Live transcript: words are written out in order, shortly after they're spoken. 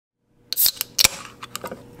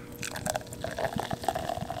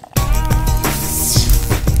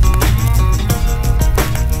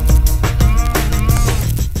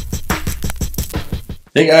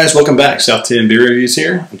Hey guys, welcome back. South 10 Beer Reviews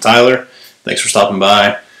here. I'm Tyler. Thanks for stopping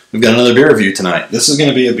by. We've got another beer review tonight. This is going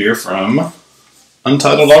to be a beer from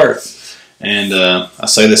Untitled Art. And I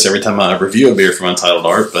say this every time I review a beer from Untitled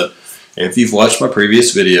Art, but if you've watched my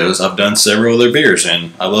previous videos, I've done several of their beers,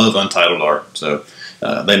 and I love Untitled Art. So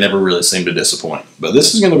they never really seem to disappoint. But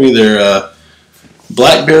this is going to be their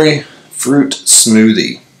Blackberry Fruit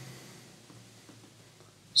Smoothie.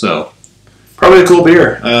 So, probably a cool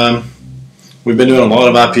beer. We've been doing a lot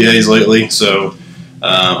of IPAs lately, so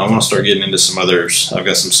I want to start getting into some others. I've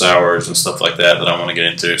got some sours and stuff like that I want to get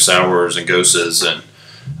into. Sours and goses and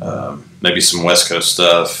maybe some West Coast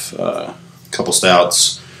stuff, a couple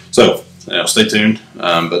stouts. So, stay tuned.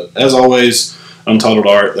 But as always, Untitled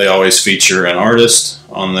Art, they always feature an artist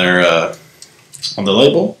on their on the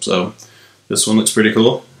label. So this one looks pretty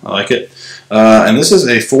cool. I like it. And this is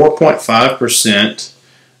a 4.5%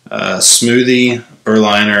 smoothie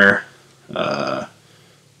Berliner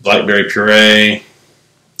blackberry puree,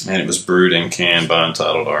 and it was brewed and canned by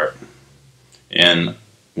Untitled Art in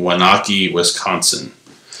Waunakee, Wisconsin.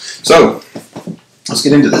 So let's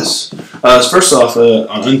get into this. First off,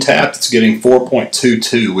 on Untapped, it's getting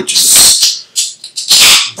 4.22, which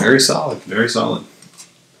is very solid, very solid.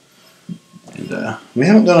 And we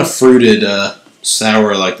haven't done a fruited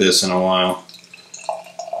sour like this in a while.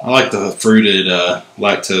 I like the fruited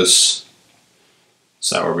lactose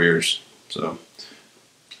sour beers. So,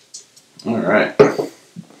 all right,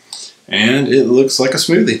 and it looks like a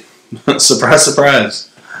smoothie. Surprise, surprise.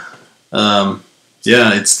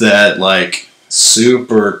 Yeah, it's that like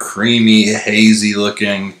super creamy, hazy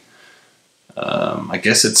looking. I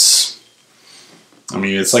guess it's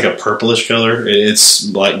like a purplish color. It's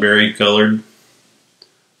blackberry colored,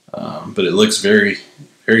 but it looks very,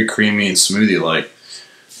 very creamy and smoothie-like.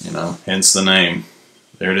 Hence the name.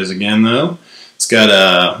 There it is again, though. It's got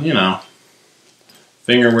a,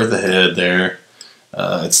 finger worth of head there.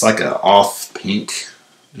 It's like a off pink,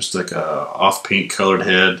 just like a off pink colored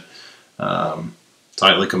head,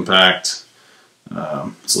 tightly compact.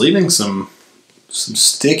 It's leaving some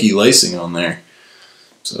sticky lacing on there.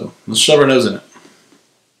 So let's shove our nose in it.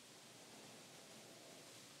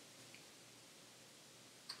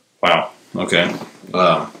 Wow. Okay.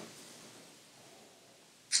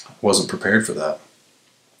 Wasn't prepared for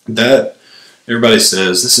that. Everybody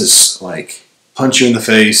says this is like punch you in the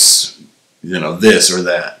face, this or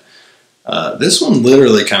that. This one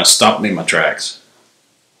literally kind of stopped me in my tracks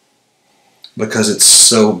because it's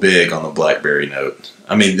so big on the blackberry note.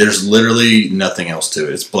 There's literally nothing else to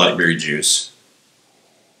it. It's blackberry juice.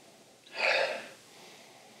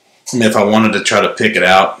 If I wanted to try to pick it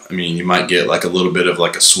out, you might get like a little bit of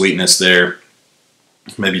like a sweetness there,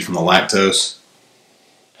 maybe from the lactose.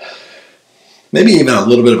 Maybe even a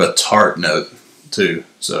little bit of a tart note too.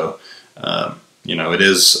 So, it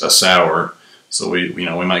is a sour, so we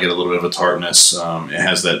might get a little bit of a tartness. It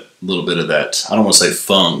has that little bit of that, I don't want to say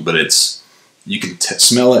funk, but you can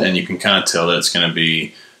smell it and you can kind of tell that it's going to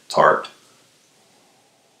be tart.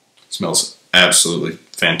 It smells absolutely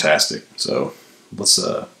fantastic. So let's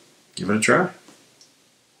give it a try.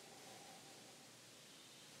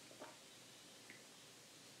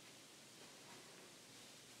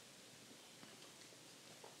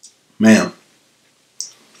 Man,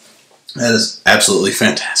 that is absolutely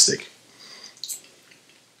fantastic.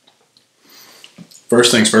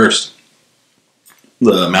 First things first,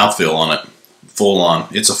 the mouthfeel on it, full on.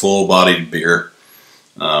 It's a full-bodied beer,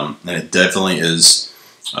 and it definitely is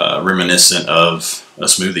reminiscent of a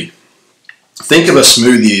smoothie. Think of a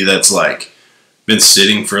smoothie that's like been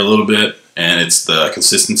sitting for a little bit, and it's the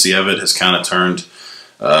consistency of it has kind of turned,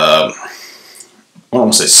 I don't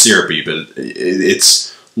want to say syrupy, but it's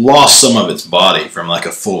lost some of its body from like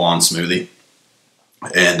a full-on smoothie,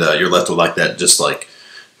 and you're left with like that just like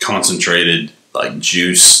concentrated like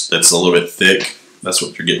juice that's a little bit thick. That's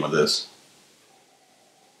what you're getting with this.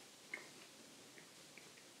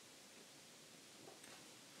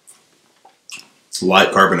 It's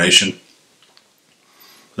light carbonation.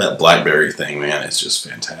 That blackberry thing, man, it's just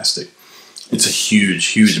fantastic. It's a huge,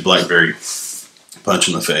 huge blackberry punch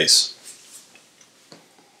in the face.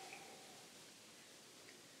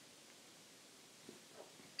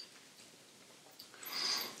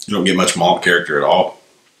 You don't get much malt character at all.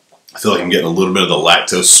 I feel like I'm getting a little bit of the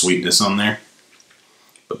lactose sweetness on there.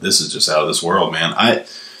 But this is just out of this world, man.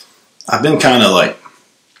 I've been kind of like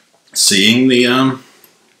seeing the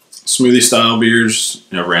smoothie style beers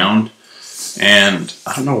around, and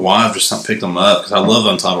I don't know why I've just not picked them up, because I love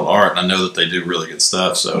Untitled Art and I know that they do really good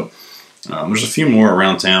stuff. So there's a few more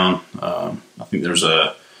around town. I think there's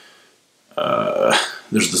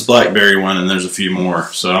this blackberry one, and there's a few more.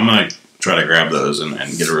 So I'm gonna try to grab those and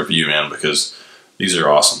get a review in, because these are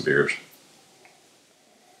awesome beers.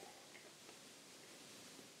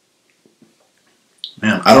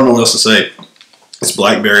 Man, I don't know what else to say. It's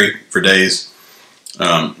blackberry for days.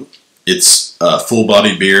 It's a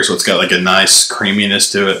full-bodied beer, so it's got like a nice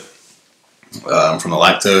creaminess to it from the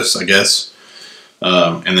lactose, I guess,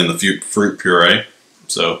 and then the fruit puree.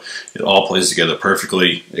 So it all plays together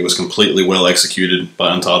perfectly. It was completely well executed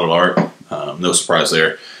by Untitled Art. No surprise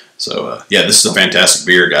there. So yeah, this is a fantastic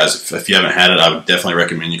beer, guys. If you haven't had it, I would definitely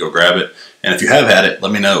recommend you go grab it. And if you have had it,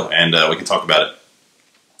 let me know, and we can talk about it.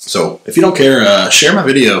 So if you don't care, share my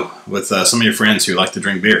video with some of your friends who like to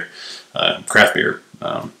drink beer, craft beer,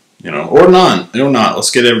 you know, or not.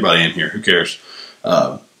 Let's get everybody in here. Who cares?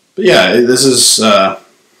 But yeah, this is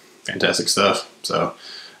fantastic stuff. So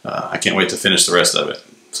I can't wait to finish the rest of it.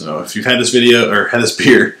 So if you've had this video or had this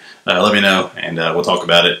beer, let me know, and we'll talk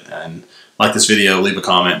about it. And like this video, leave a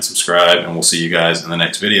comment, and subscribe, and we'll see you guys in the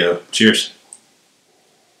next video. Cheers.